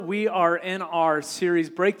We are in our series,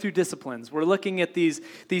 Breakthrough Disciplines. We're looking at these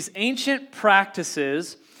ancient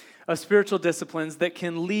practices of spiritual disciplines that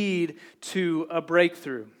can lead to a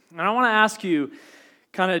breakthrough. And I want to ask you,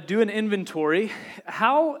 kind of do an inventory.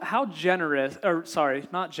 How generous, or sorry,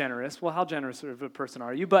 not generous. Well, how generous of a person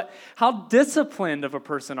are you? But how disciplined of a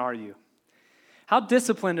person are you? How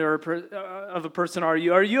disciplined of a person are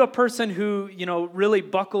you? Are you a person who, really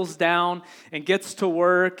buckles down and gets to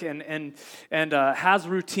work and has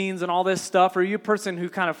routines and all this stuff? Or are you a person who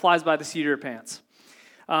kind of flies by the seat of your pants,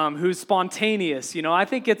 who's spontaneous? I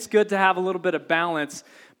think it's good to have a little bit of balance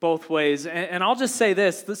both ways. And I'll just say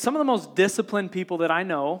this, that some of the most disciplined people that I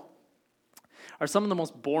know are some of the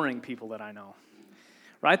most boring people that I know.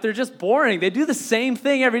 Right? They're just boring. They do the same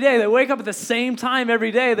thing every day. They wake up at the same time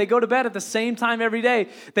every day. They go to bed at the same time every day.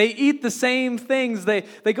 They eat the same things. They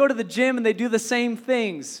go to the gym and they do the same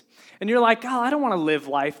things. And you're like, I don't want to live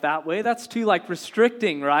life that way. That's too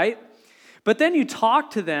restricting, right? But then you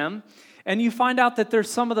talk to them and you find out that they're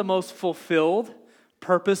some of the most fulfilled,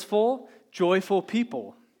 purposeful, joyful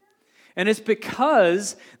people. And it's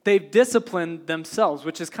because they've disciplined themselves,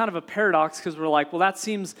 which is kind of a paradox because we're like, well, that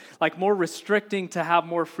seems like more restricting to have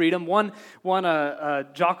more freedom. One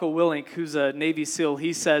Jocko Willink, who's a Navy SEAL,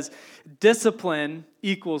 he says, discipline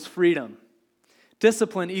equals freedom.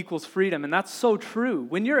 Discipline equals freedom, and that's so true.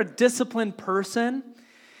 When you're a disciplined person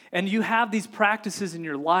and you have these practices in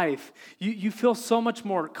your life, you feel so much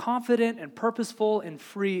more confident and purposeful and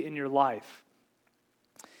free in your life.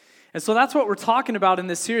 And so that's what we're talking about in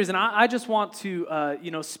this series. And I just want to,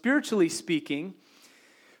 spiritually speaking,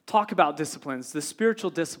 talk about disciplines, the spiritual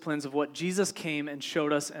disciplines of what Jesus came and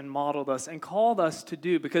showed us and modeled us and called us to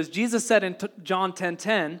do. Because Jesus said in John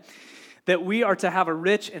 10:10 that we are to have a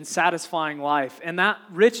rich and satisfying life. And that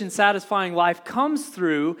rich and satisfying life comes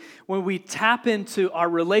through when we tap into our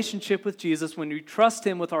relationship with Jesus, when we trust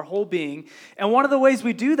Him with our whole being. And one of the ways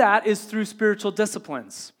we do that is through spiritual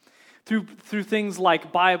disciplines. Through things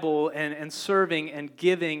like Bible and serving and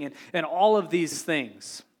giving and all of these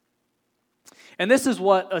things. And this is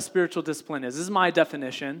what a spiritual discipline is. This is my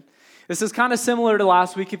definition. This is kind of similar to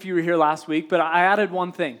last week if you were here last week, but I added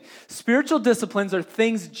one thing. Spiritual disciplines are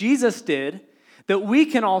things Jesus did that we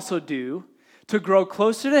can also do to grow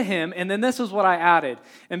closer to Him, and then this is what I added,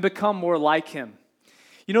 and become more like Him.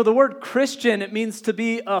 The word Christian, it means to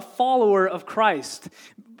be a follower of Christ.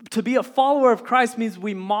 To be a follower of Christ means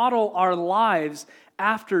we model our lives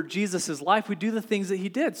after Jesus' life. We do the things that He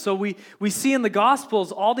did. So we see in the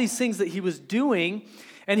Gospels all these things that He was doing,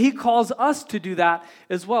 and He calls us to do that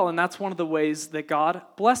as well. And that's one of the ways that God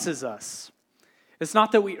blesses us. It's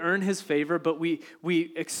not that we earn His favor, but we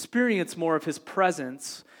experience more of His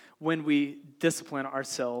presence when we discipline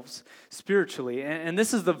ourselves spiritually. And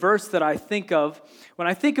this is the verse that I think of when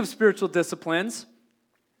I think of spiritual disciplines.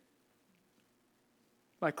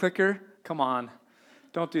 My clicker? Come on.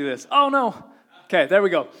 Don't do this. Oh, no. Okay, there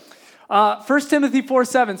we go. 1 Timothy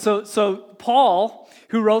 4:7. So Paul,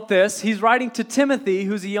 who wrote this, he's writing to Timothy,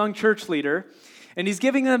 who's a young church leader, and he's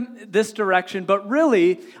giving them this direction. But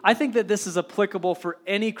really, I think that this is applicable for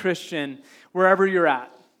any Christian wherever you're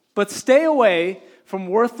at. But stay away from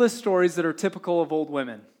worthless stories that are typical of old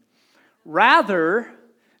women. Rather,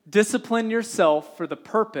 discipline yourself for the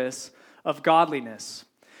purpose of godliness.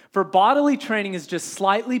 For bodily training is just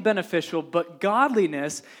slightly beneficial, but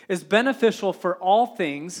godliness is beneficial for all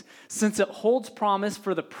things, since it holds promise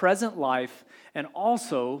for the present life and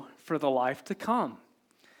also for the life to come.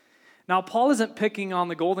 Now, Paul isn't picking on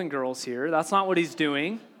the Golden Girls here. That's not what he's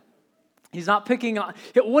doing. He's not picking on...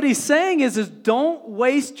 What he's saying is don't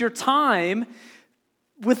waste your time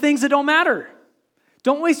with things that don't matter.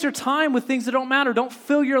 Don't waste your time with things that don't matter. Don't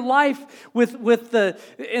fill your life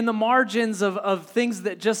in the margins of things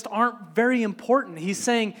that just aren't very important. He's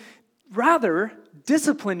saying, rather,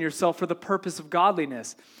 discipline yourself for the purpose of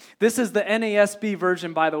godliness. This is the NASB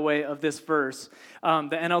version, by the way, of this verse.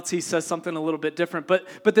 The NLT says something a little bit different.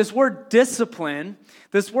 But this word discipline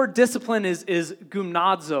is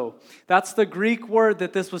gymnazo. That's the Greek word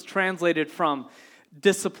that this was translated from.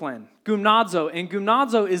 Discipline. Gymnazo. And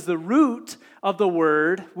gymnazo is the root of the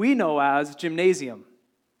word we know as gymnasium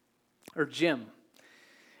or gym.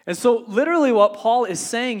 And so literally what Paul is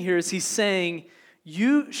saying here is he's saying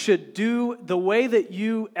you should do the way that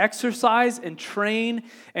you exercise and train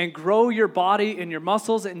and grow your body and your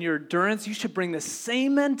muscles and your endurance. You should bring the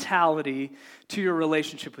same mentality to your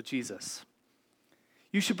relationship with Jesus.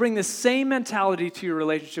 You should bring the same mentality to your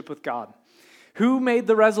relationship with God. Who made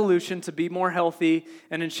the resolution to be more healthy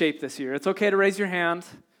and in shape this year? It's okay to raise your hand.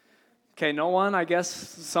 Okay, no one. I guess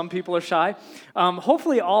some people are shy.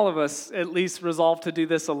 Hopefully all of us at least resolve to do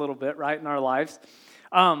this a little bit, right, in our lives.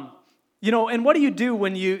 And what do you do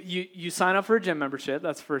when you sign up for a gym membership?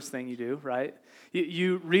 That's the first thing you do, right?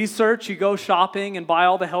 You research, you go shopping and buy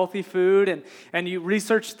all the healthy food, and you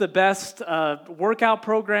research the best workout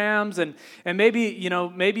programs, and maybe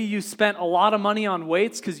you spent a lot of money on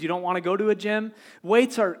weights because you don't want to go to a gym.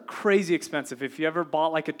 Weights are crazy expensive. If you ever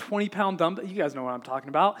bought like a 20-pound dumbbell, you guys know what I'm talking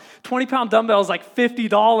about. 20-pound dumbbell is like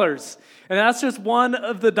 $50, and that's just one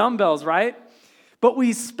of the dumbbells, right? But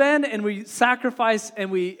we spend and we sacrifice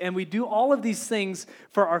and we do all of these things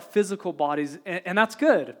for our physical bodies, and that's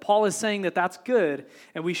good. Paul is saying that that's good,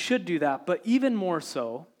 and we should do that. But even more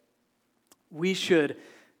so, we should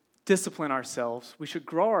discipline ourselves. We should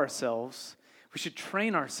grow ourselves. We should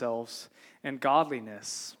train ourselves in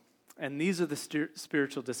godliness. And these are the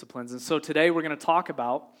spiritual disciplines. And so today we're going to talk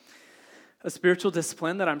about a spiritual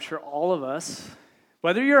discipline that I'm sure all of us,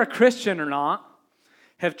 whether you're a Christian or not,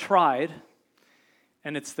 have tried.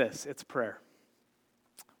 And it's this, it's prayer.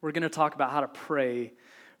 We're going to talk about how to pray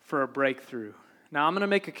for a breakthrough. Now, I'm going to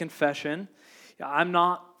make a confession. I'm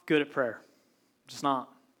not good at prayer. I'm just not.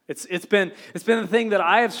 It's been the thing that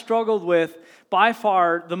I have struggled with by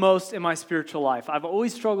far the most in my spiritual life. I've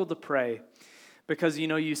always struggled to pray because,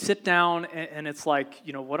 you sit down and it's like,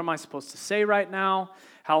 what am I supposed to say right now?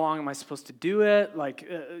 How long am I supposed to do it?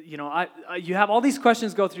 You have all these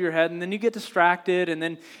questions go through your head, and then you get distracted, and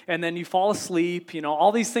then you fall asleep.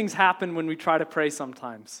 All these things happen when we try to pray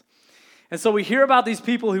sometimes. And so we hear about these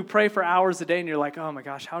people who pray for hours a day, and you're like, oh my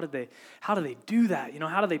gosh, how do they do that?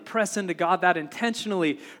 How do they press into God that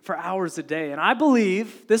intentionally for hours a day? And I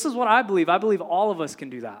believe, this is what I believe all of us can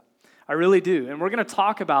do that. I really do. And we're going to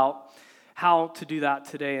talk about how to do that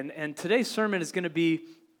today. And today's sermon is going to be,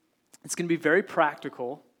 it's going to be very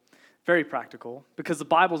practical, because the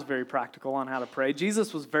Bible is very practical on how to pray.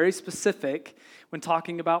 Jesus was very specific when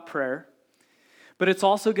talking about prayer, but it's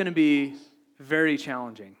also going to be very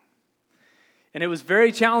challenging. And it was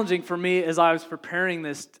very challenging for me as I was preparing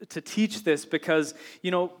this to teach this because,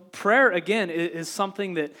 prayer, again, is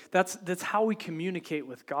something that's how we communicate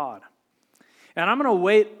with God. And I'm going to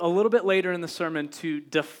wait a little bit later in the sermon to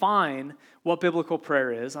define what biblical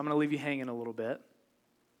prayer is. I'm going to leave you hanging a little bit.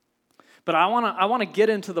 But I want to get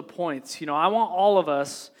into the points. I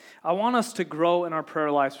want us to grow in our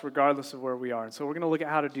prayer lives regardless of where we are. And so we're going to look at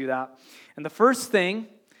how to do that. And the first thing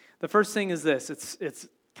is this. It's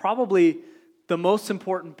probably the most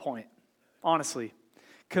important point, honestly.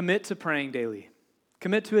 Commit to praying daily.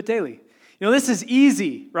 Commit to it daily. This is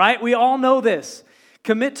easy, right? We all know this.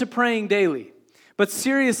 Commit to praying daily. But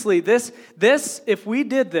seriously, this if we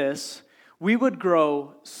did this, we would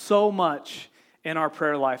grow so much in our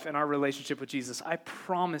prayer life and our relationship with Jesus. I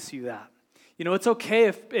promise you that. It's okay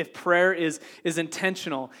if prayer is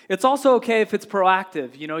intentional. It's also okay if it's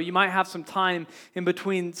proactive. You might have some time in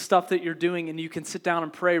between stuff that you're doing and you can sit down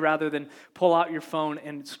and pray rather than pull out your phone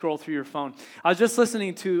and scroll through your phone. I was just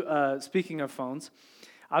listening to, speaking of phones,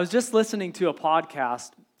 I was just listening to a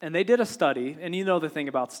podcast and they did a study, and the thing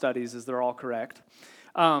about studies is they're all correct.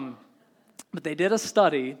 But they did a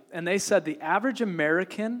study and they said the average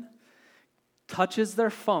American touches their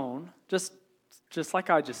phone, just like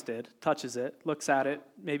I just did, touches it, looks at it,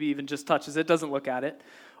 maybe even just touches it, doesn't look at it,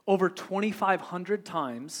 over 2,500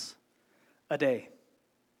 times a day.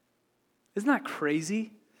 Isn't that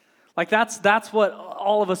crazy? Like that's what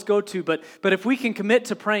all of us go to, but if we can commit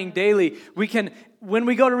to praying daily, when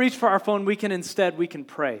we go to reach for our phone, we can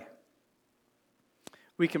pray.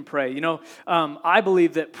 We can pray. I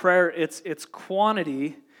believe that prayer, it's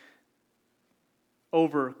quantity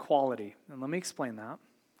over quality. And let me explain that.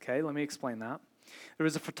 Okay, let me explain that. There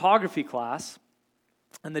was a photography class,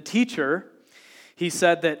 and the teacher, he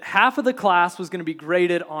said that half of the class was going to be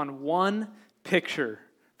graded on one picture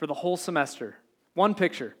for the whole semester. One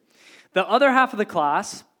picture. The other half of the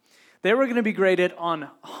class, they were going to be graded on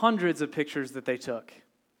hundreds of pictures that they took.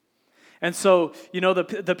 And so,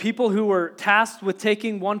 the people who were tasked with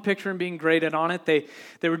taking one picture and being graded on it, they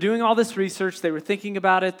were doing all this research, they were thinking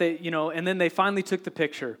about it, and then they finally took the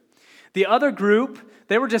picture. The other group,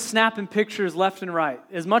 they were just snapping pictures left and right,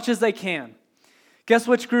 as much as they can. Guess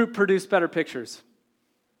which group produced better pictures?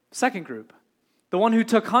 Second group. The one who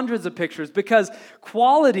took hundreds of pictures, because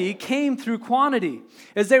quality came through quantity.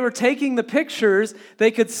 As they were taking the pictures,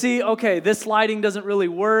 they could see, okay, this lighting doesn't really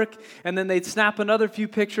work, and then they'd snap another few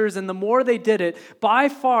pictures, and the more they did it, by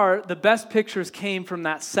far the best pictures came from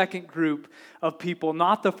that second group of people,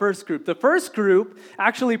 not the first group. The first group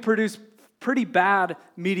actually produced pretty bad,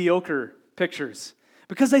 mediocre pictures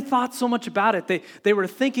because they thought so much about it. They were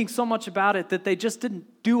thinking so much about it that they just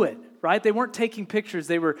didn't do it. Right? They weren't taking pictures.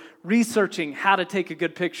 They were researching how to take a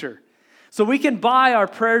good picture. So we can buy our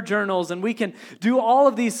prayer journals and we can do all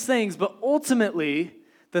of these things, but ultimately,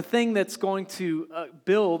 the thing that's going to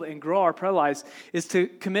build and grow our prayer lives is to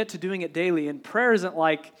commit to doing it daily. And prayer isn't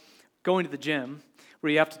like going to the gym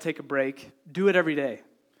where you have to take a break. Do it every day.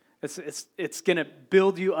 It's going to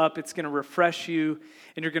build you up. It's going to refresh you,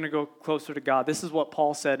 and you're going to go closer to God. This is what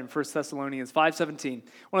Paul said in 1 Thessalonians 5:17.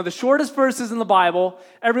 One of the shortest verses in the Bible.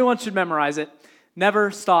 Everyone should memorize it. Never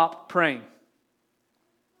stop praying.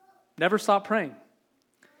 Never stop praying.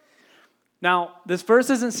 Now, this verse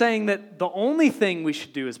isn't saying that the only thing we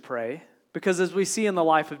should do is pray, because as we see in the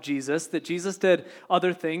life of Jesus, that Jesus did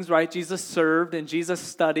other things, right? Jesus served, and Jesus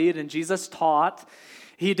studied, and Jesus taught.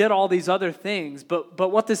 He did all these other things, but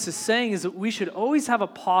what this is saying is that we should always have a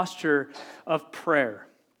posture of prayer.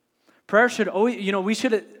 Prayer should always, we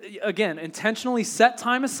should, again, intentionally set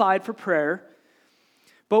time aside for prayer,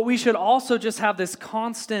 but we should also just have this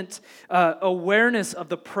constant awareness of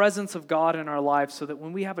the presence of God in our lives so that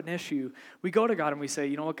when we have an issue, we go to God and we say,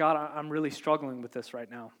 you know what, God, I'm really struggling with this right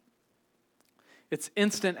now. It's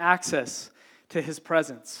instant access to His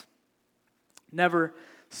presence. Never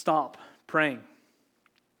stop praying.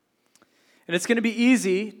 And it's going to be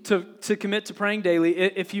easy to commit to praying daily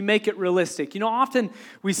if you make it realistic. Often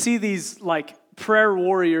we see these like prayer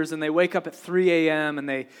warriors, and they wake up at 3 a.m. and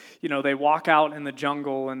they walk out in the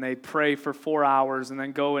jungle and they pray for 4 hours and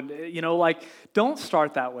then go and, don't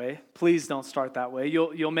start that way. Please don't start that way.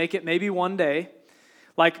 You'll make it maybe one day.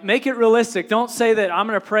 Like, make it realistic. Don't say that I'm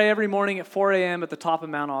going to pray every morning at 4 a.m. at the top of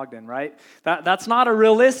Mount Ogden, right? That's not a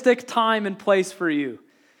realistic time and place for you.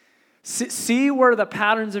 See where the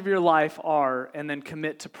patterns of your life are and then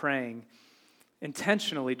commit to praying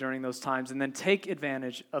intentionally during those times, and then take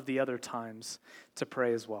advantage of the other times to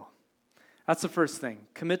pray as well. That's the first thing.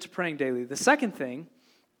 Commit to praying daily. The second thing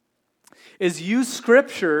is use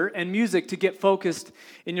scripture and music to get focused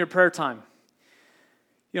in your prayer time.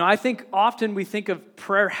 I think often we think of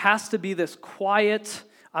prayer has to be this quiet,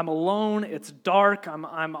 I'm alone, it's dark, I'm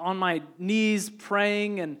on my knees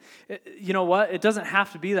praying, and you know what? It doesn't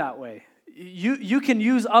have to be that way. You can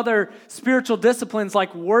use other spiritual disciplines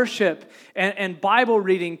like worship and Bible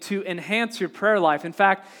reading to enhance your prayer life. In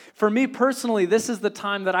fact, for me personally, this is the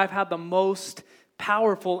time that I've had the most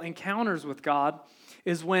powerful encounters with God,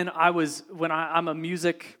 is when I'm a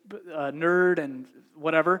music nerd and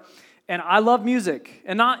whatever, and I love music,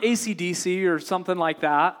 and not AC/DC or something like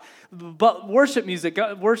that, but worship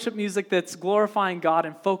music that's glorifying God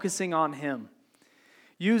and focusing on Him.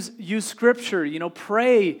 Use scripture,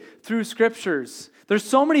 pray through scriptures. There's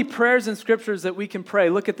so many prayers in scriptures that we can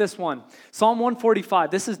pray. Look at this one. Psalm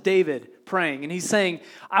 145. This is David praying, and he's saying,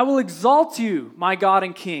 I will exalt you, my God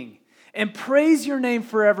and King, and praise your name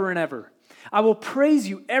forever and ever. I will praise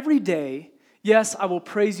you every day. Yes, I will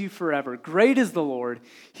praise you forever. Great is the Lord.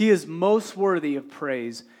 He is most worthy of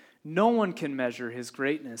praise. No one can measure His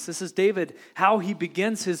greatness. This is David, how he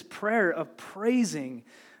begins his prayer of praising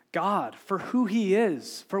God for who He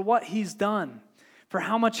is, for what He's done, for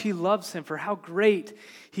how much He loves Him, for how great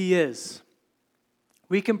He is.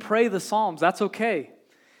 We can pray the Psalms. That's okay.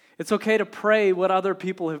 It's okay to pray what other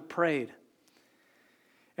people have prayed.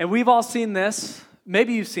 And we've all seen this.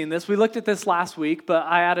 Maybe you've seen this. We looked at this last week, but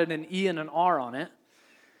I added an E and an R on it.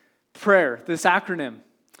 Prayer, this acronym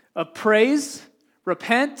of praise,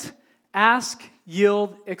 repent, ask,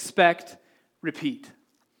 yield, expect, repeat.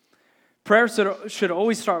 Prayer should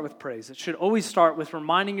always start with praise. It should always start with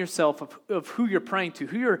reminding yourself of who you're praying to,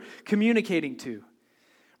 who you're communicating to.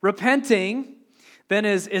 Repenting then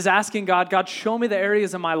is asking God, show me the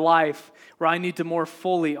areas in my life where I need to more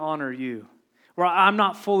fully honor you, where I'm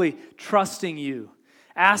not fully trusting you.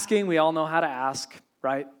 Asking, we all know how to ask,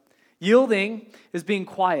 right? Yielding is being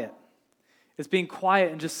quiet. It's being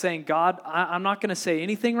quiet and just saying, God, I'm not going to say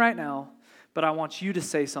anything right now, but I want you to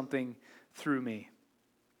say something through me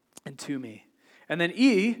and to me. And then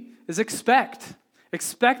E is expect.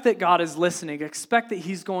 Expect that God is listening. Expect that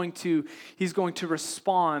He's going to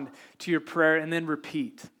respond to your prayer, and then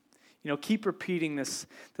repeat. Keep repeating this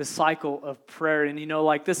cycle of prayer. And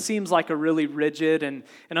this seems like a really rigid and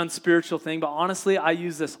an unspiritual thing, but honestly, I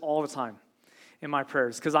use this all the time in my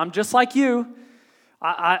prayers because I'm just like you.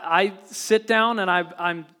 I sit down and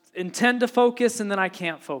I intend to focus, and then I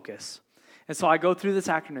can't focus. And so I go through this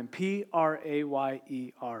acronym, Prayer,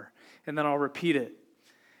 and then I'll repeat it,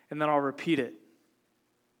 and then I'll repeat it.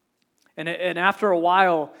 And after a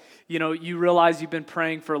while, you realize you've been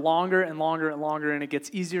praying for longer and longer and longer, and it gets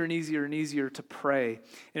easier and easier and easier to pray,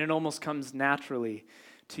 and it almost comes naturally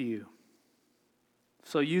to you.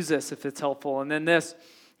 So use this if it's helpful. And then this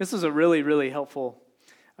is a really, really helpful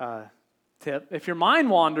tip. If your mind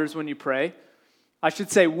wanders when you pray, I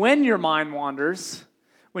should say, when your mind wanders,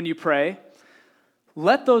 when you pray,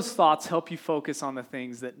 let those thoughts help you focus on the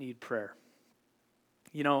things that need prayer.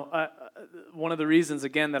 You know, one of the reasons,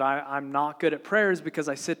 again, that I'm not good at prayer is because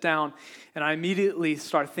I sit down and I immediately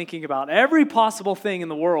start thinking about every possible thing in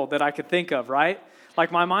the world that I could think of, right?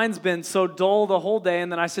 Like my mind's been so dull the whole day,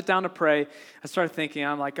 and then I sit down to pray. I start thinking,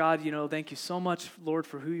 I'm like, God, you know, thank you so much, Lord,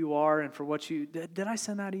 for who you are and for what you did. Did I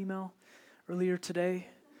send that email earlier today?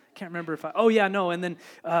 Can't remember if oh yeah, no, and then,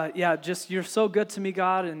 just you're so good to me,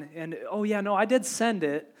 God, and oh yeah, no, I did send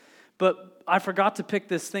it, but I forgot to pick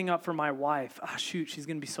this thing up for my wife. Shoot, she's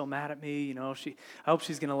going to be so mad at me, you know, I hope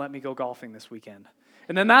she's going to let me go golfing this weekend.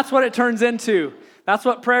 And then that's what it turns into. That's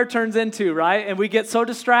what prayer turns into, right? And we get so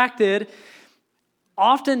distracted.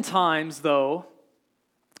 Oftentimes, though,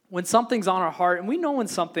 when something's on our heart, and we know when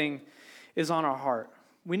something is on our heart,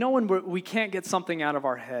 we know when we can't get something out of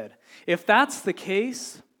our head. If that's the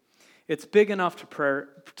case, it's big enough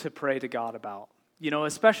to pray to God about. You know,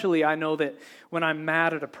 especially I know that when I'm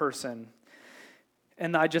mad at a person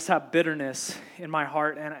and I just have bitterness in my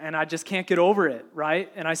heart and I just can't get over it,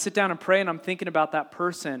 right? And I sit down and pray and I'm thinking about that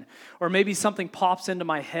person, or maybe something pops into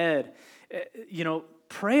my head. You know,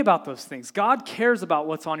 pray about those things. God cares about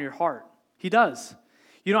what's on your heart. He does.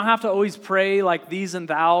 You don't have to always pray like these and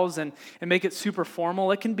thous and make it super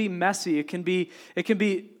formal. It can be messy. It can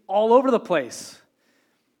be all over the place.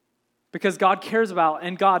 Because God cares about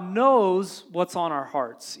and God knows what's on our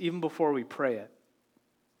hearts even before we pray it.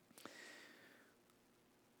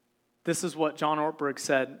 This is what John Ortberg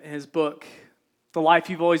said in his book, The Life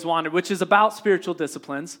You've Always Wanted, which is about spiritual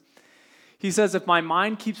disciplines. He says, if my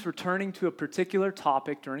mind keeps returning to a particular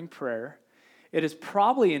topic during prayer, it is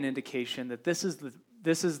probably an indication that this is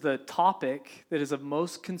the topic that is of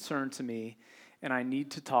most concern to me, and I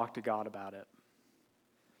need to talk to God about it.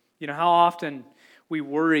 You know, how often we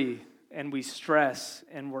worry and we stress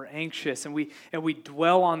and we're anxious and we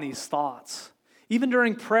dwell on these thoughts. Even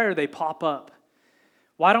during prayer, they pop up.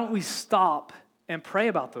 Why don't we stop and pray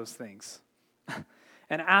about those things?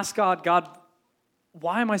 And ask God,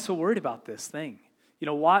 why am I so worried about this thing? You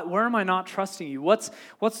know, where am I not trusting you? What's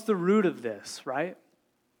the root of this, right?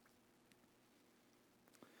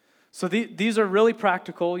 So these are really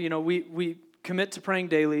practical. You know, we commit to praying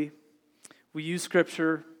daily. We use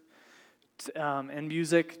Scripture and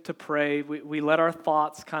music to pray. We let our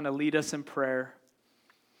thoughts kind of lead us in prayer.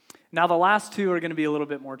 Now, the last two are going to be a little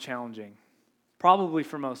bit more challenging, probably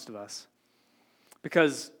for most of us,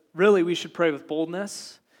 because really we should pray with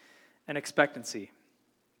boldness and expectancy.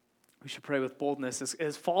 We should pray with boldness.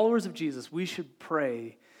 As followers of Jesus, we should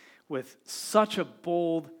pray with such a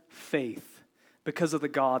bold faith because of the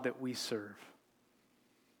God that we serve.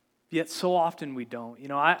 Yet so often we don't. You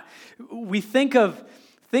know, we think of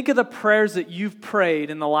the prayers that you've prayed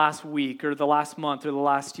in the last week or the last month or the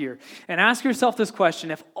last year, and ask yourself this question: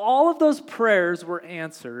 if all of those prayers were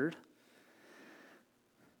answered,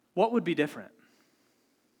 what would be different?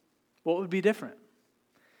 What would be different?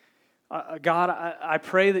 God, I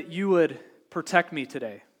pray that you would protect me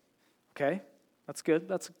today. Okay, that's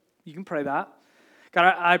good. You can pray that.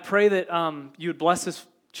 God, I pray that you would bless this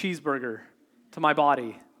cheeseburger to my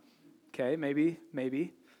body. Okay, maybe.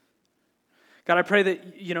 God, I pray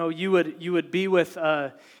that you would be with,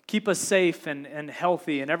 keep us safe and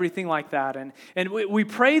healthy and everything like that. And we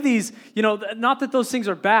pray these, not that those things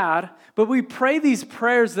are bad, but we pray these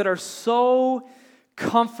prayers that are so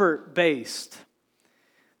comfort-based,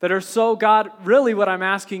 that are so, God, really what I'm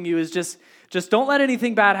asking you is just don't let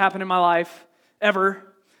anything bad happen in my life,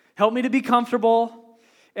 ever. Help me to be comfortable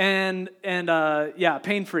and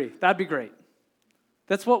pain-free. That'd be great.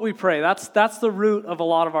 That's what we pray. That's the root of a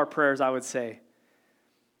lot of our prayers, I would say.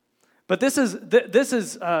 But this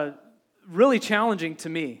is really challenging to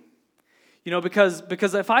me,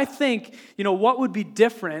 because if I think, what would be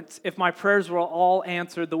different if my prayers were all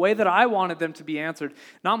answered the way that I wanted them to be answered,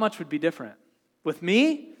 not much would be different with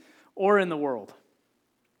me or in the world.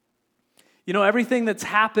 Everything that's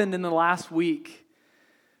happened in the last week,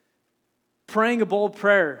 praying a bold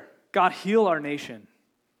prayer, God, heal our nation.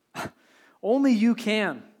 Only you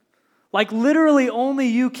can. Like literally only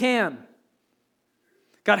you can.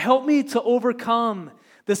 God, help me to overcome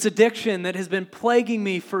this addiction that has been plaguing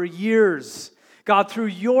me for years. God, through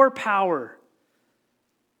your power.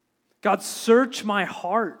 God, search my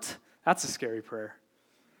heart. That's a scary prayer.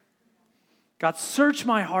 God, search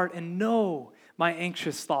my heart and know my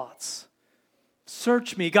anxious thoughts.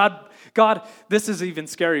 Search me. God, this is even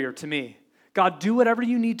scarier to me. God, do whatever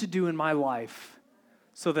you need to do in my life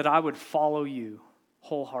so that I would follow you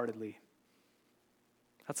wholeheartedly.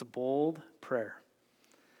 That's a bold prayer.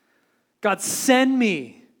 God, send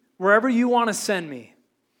me wherever you want to send me.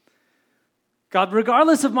 God,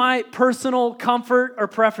 regardless of my personal comfort or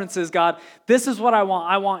preferences, God, this is what I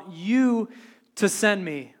want. I want you to send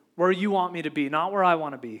me where you want me to be, not where I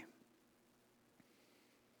want to be.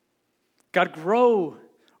 God, grow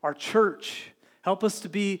our church. Help us to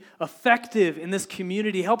be effective in this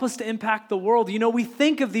community. Help us to impact the world. You know, we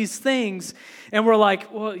think of these things and we're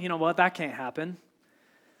like, well, you know what? That can't happen.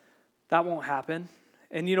 That won't happen.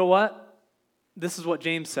 And you know what? This is what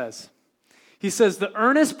James says. He says, the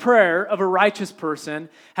earnest prayer of a righteous person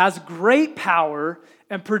has great power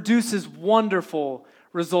and produces wonderful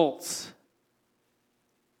results.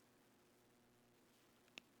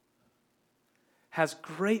 Has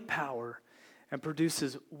great power and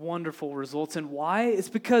produces wonderful results. And why? It's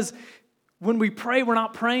because when we pray, we're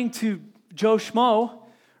not praying to Joe Schmo,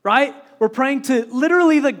 right? We're praying to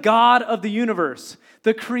literally the God of the universe,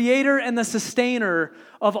 the creator and the sustainer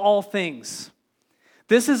of all things.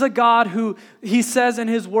 This is a God who, he says in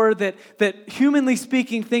his word that humanly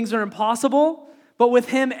speaking, things are impossible, but with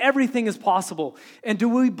him, everything is possible. And do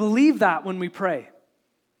we believe that when we pray?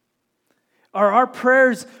 Are our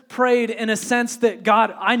prayers prayed in a sense that,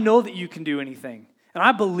 God, I know that you can do anything, and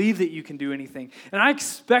I believe that you can do anything, and I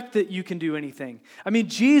expect that you can do anything. I mean,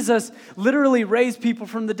 Jesus literally raised people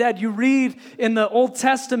from the dead. You read in the Old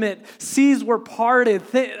Testament, seas were parted.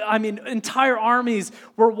 Entire armies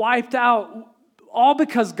were wiped out, all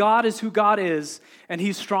because God is who God is, and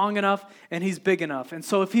he's strong enough, and he's big enough. And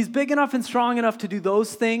so if he's big enough and strong enough to do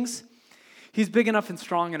those things, he's big enough and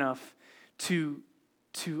strong enough to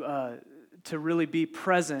really be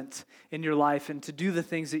present in your life and to do the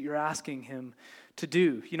things that you're asking him to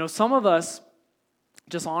do. You know, some of us,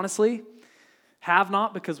 just honestly, have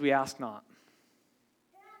not because we ask not.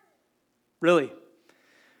 Really.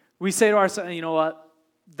 We say to ourselves, you know what?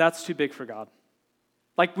 That's too big for God.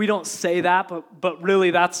 Like, we don't say that, but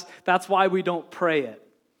really that's why we don't pray it.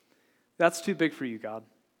 That's too big for you, God.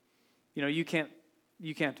 You know, you can't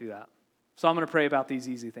do that. So I'm going to pray about these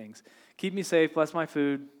easy things. Keep me safe, bless my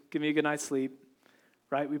food, give me a good night's sleep,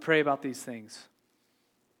 right? We pray about these things.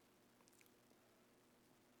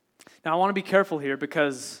 Now, I want to be careful here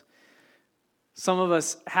because some of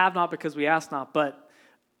us have not because we ask not, but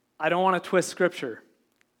I don't want to twist Scripture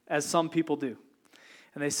as some people do.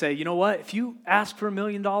 And they say, you know what? If you ask for $1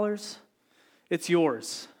 million, it's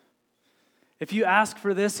yours. If you ask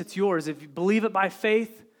for this, it's yours. If you believe it by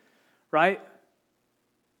faith, right?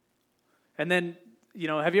 And then, you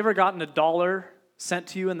know, have you ever gotten $1 sent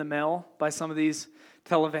to you in the mail by some of these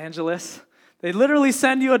televangelists? They literally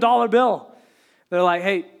send you $1 bill. They're like,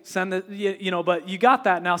 hey, send it, you know, but you got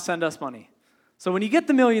that, now send us money. So when you get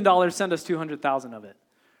the $1 million, send us 200,000 of it,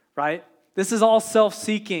 right? This is all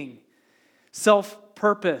self-seeking,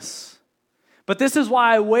 self-purpose. But this is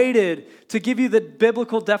why I waited to give you the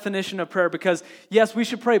biblical definition of prayer, because yes, we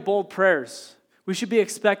should pray bold prayers. We should be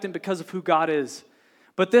expectant because of who God is.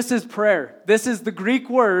 But this is prayer. This is the Greek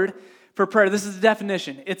word for prayer. This is the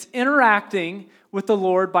definition. It's interacting with the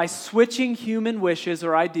Lord by switching human wishes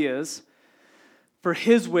or ideas for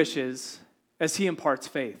his wishes as he imparts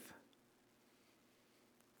faith.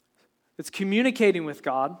 It's communicating with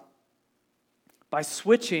God by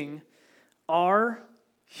switching our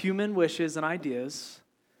human wishes and ideas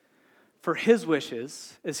for his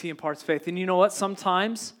wishes as he imparts faith. And you know what?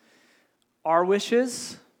 Sometimes our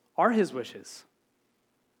wishes are his wishes.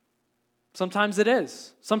 Sometimes it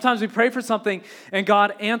is. Sometimes we pray for something and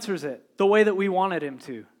God answers it the way that we wanted him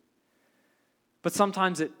to. But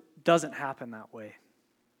sometimes it doesn't happen that way.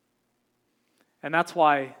 And that's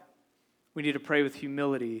why we need to pray with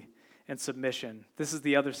humility and submission. This is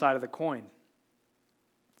the other side of the coin.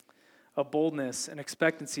 Of boldness and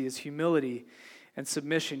expectancy is humility and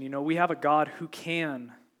submission. You know, we have a God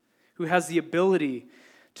who has the ability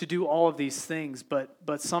to do all of these things,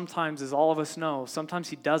 but sometimes, as all of us know, sometimes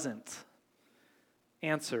he doesn't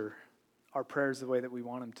answer our prayers the way that we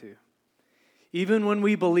want him to. Even when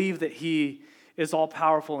we believe that he is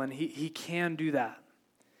all-powerful and he can do that.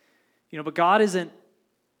 You know, but God isn't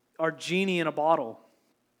our genie in a bottle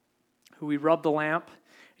who we rub the lamp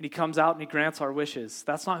and he comes out and he grants our wishes.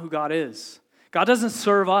 That's not who God is. God doesn't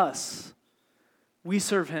serve us. We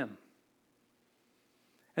serve him.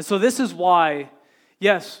 And so this is why,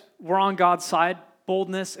 yes, we're on God's side,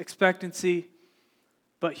 boldness, expectancy,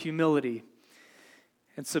 but humility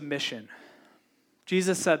and submission.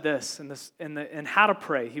 Jesus said this in how to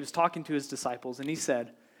pray. He was talking to his disciples and he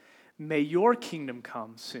said, "May your kingdom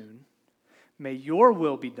come soon. May your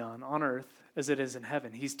will be done on earth as it is in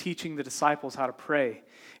heaven." He's teaching the disciples how to pray.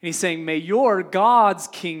 And he's saying, may your God's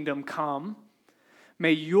kingdom come.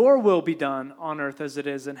 May your will be done on earth as it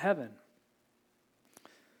is in heaven.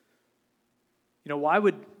 Why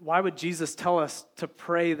would Jesus tell us to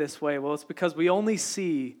pray this way? Well, it's because we only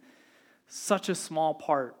see such a small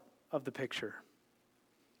part of the picture.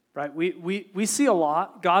 Right? We see a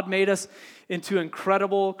lot. God made us into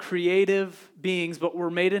incredible, creative beings, but we're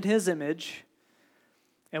made in His image.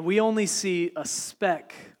 And we only see a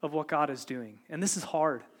speck of what God is doing. And this is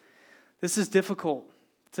hard. This is difficult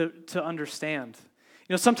to understand.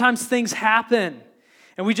 Sometimes things happen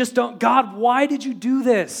and we just don't, God, why did you do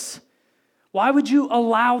this? Why would you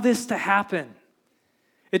allow this to happen?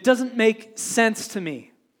 It doesn't make sense to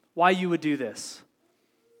me why you would do this.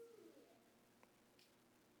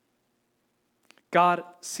 God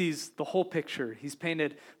sees the whole picture. He's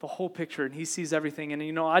painted the whole picture and He sees everything.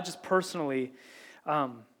 And I just personally, I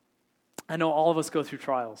know all of us go through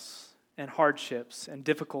trials and hardships and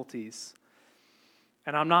difficulties.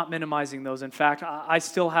 And I'm not minimizing those. In fact, I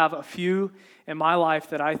still have a few in my life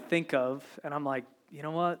that I think of, and I'm like, you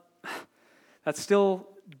know what? That still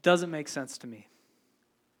doesn't make sense to me.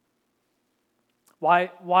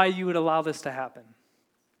 Why you would allow this to happen?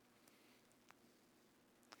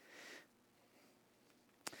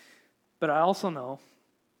 But I also know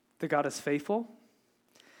that God is faithful.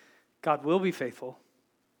 God will be faithful.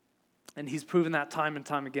 And He's proven that time and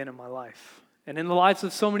time again in my life. And in the lives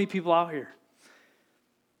of so many people out here.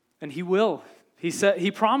 And He will.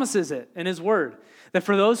 He promises it in His word. That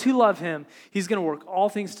for those who love Him, He's going to work all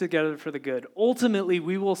things together for the good. Ultimately,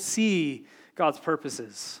 we will see God's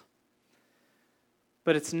purposes.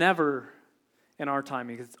 But it's never in our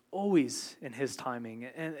timing. It's always in His timing.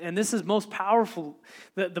 And this is most powerful.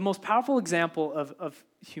 The most powerful example of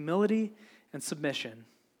humility and submission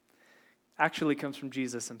actually comes from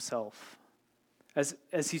Jesus Himself. As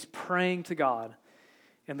He's praying to God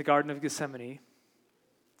in the Garden of Gethsemane,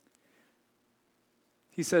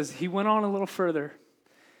 He says, He went on a little further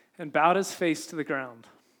and bowed His face to the ground,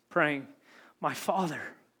 praying, "My Father,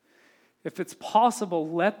 if it's possible,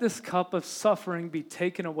 let this cup of suffering be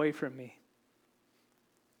taken away from me.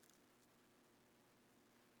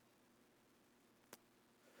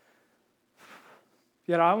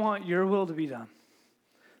 Yet I want your will to be done,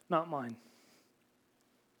 not mine."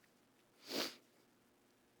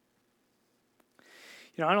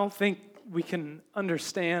 I don't think we can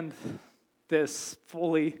understand this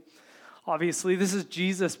fully. Obviously, this is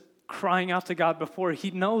Jesus crying out to God before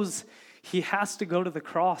He knows He has to go to the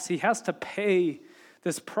cross. He has to pay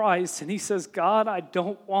this price. And He says, "God, I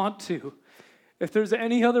don't want to. If there's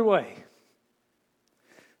any other way,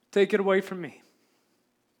 take it away from me."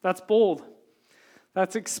 That's bold.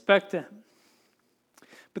 That's expectant.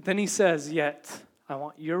 But then He says, "Yet I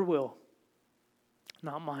want your will,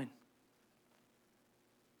 not mine."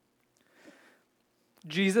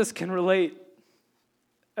 Jesus can relate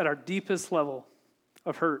at our deepest level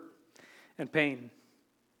of hurt and pain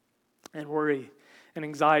and worry and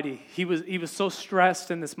anxiety. He was so stressed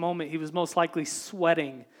in this moment, He was most likely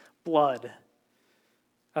sweating blood.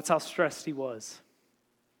 That's how stressed He was.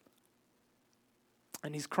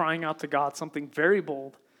 And He's crying out to God something very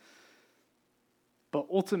bold, but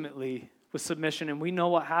ultimately with submission. And we know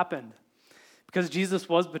what happened because Jesus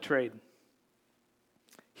was betrayed.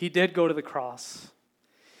 He did go to the cross.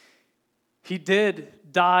 He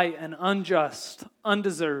did die an unjust,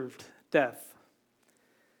 undeserved death.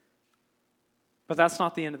 But that's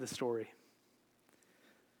not the end of the story.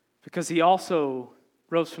 Because He also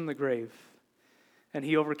rose from the grave and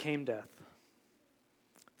He overcame death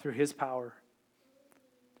through His power.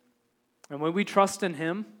 And when we trust in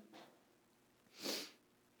Him,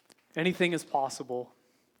 anything is possible.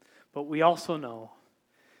 But we also know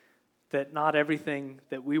that not everything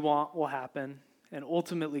that we want will happen. And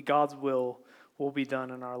ultimately, God's will be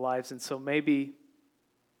done in our lives. And so maybe,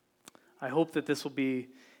 I hope that this will be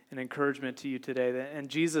an encouragement to you today. And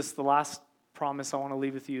Jesus, the last promise I want to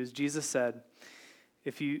leave with you is Jesus said,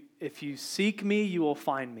 if you seek me, you will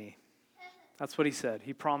find me. That's what He said.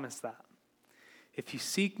 He promised that. If you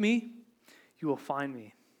seek me, you will find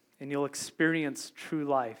me. And you'll experience true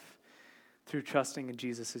life through trusting in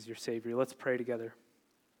Jesus as your Savior. Let's pray together.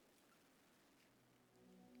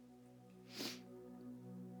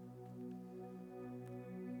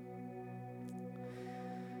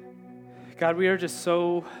 God, we are just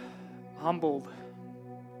so humbled,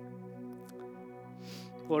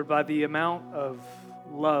 Lord, by the amount of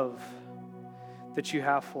love that you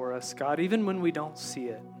have for us, God, even when we don't see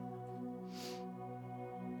it,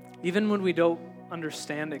 even when we don't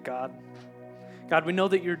understand it, God. God, we know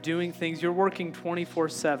that you're doing things, you're working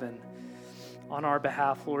 24/7 on our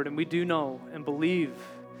behalf, Lord, and we do know and believe,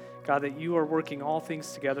 God, that you are working all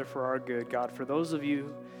things together for our good, God, for those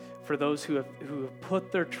who have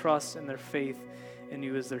put their trust and their faith in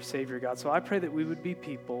you as their Savior, God. So I pray that we would be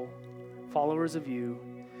people, followers of you,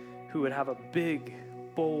 who would have a big,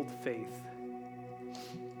 bold faith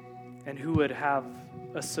and who would have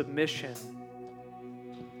a submission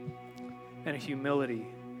and a humility,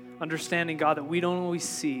 understanding, God, that we don't always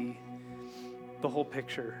see the whole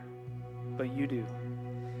picture, but you do.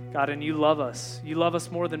 God, and you love us. You love us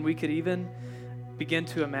more than we could even begin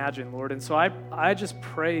to imagine, Lord. And so I just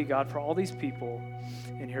pray, God, for all these people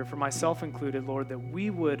in here, for myself included, Lord, that we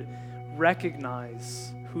would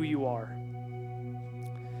recognize who you are.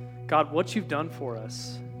 God, what you've done for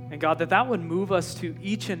us. And God, that would move us to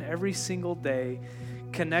each and every single day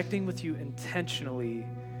connecting with you intentionally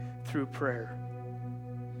through prayer.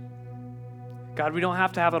 God, we don't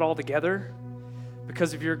have to have it all together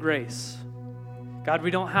because of your grace. God,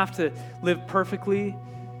 we don't have to live perfectly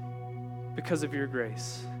because of your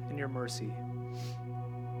grace and your mercy.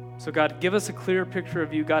 So God, give us a clear picture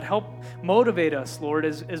of you. God, help motivate us, Lord,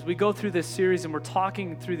 as we go through this series and we're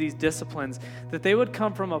talking through these disciplines, that they would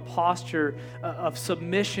come from a posture of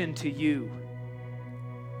submission to you.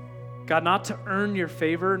 God, not to earn your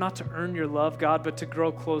favor, not to earn your love, God, but to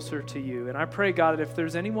grow closer to you. And I pray, God, if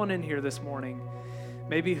there's anyone in here this morning,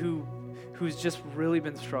 maybe who's just really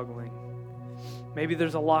been struggling, maybe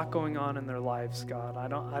there's a lot going on in their lives, God. I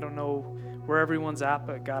don't know where everyone's at,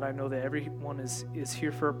 but God, I know that everyone is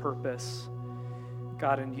here for a purpose.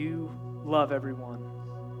 God, and you love everyone,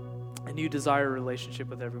 and you desire a relationship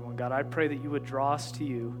with everyone. God, I pray that you would draw us to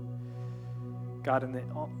you, God, and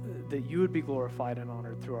that you would be glorified and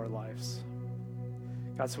honored through our lives.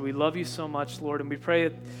 God, so we love you so much, Lord, and we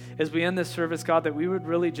pray as we end this service, God, that we would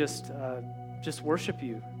really just worship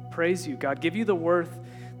you, praise you, God, give you the worth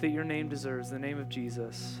that your name deserves, the name of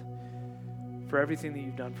Jesus, for everything that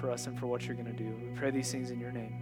you've done for us and for what you're going to do. We pray these things in your name.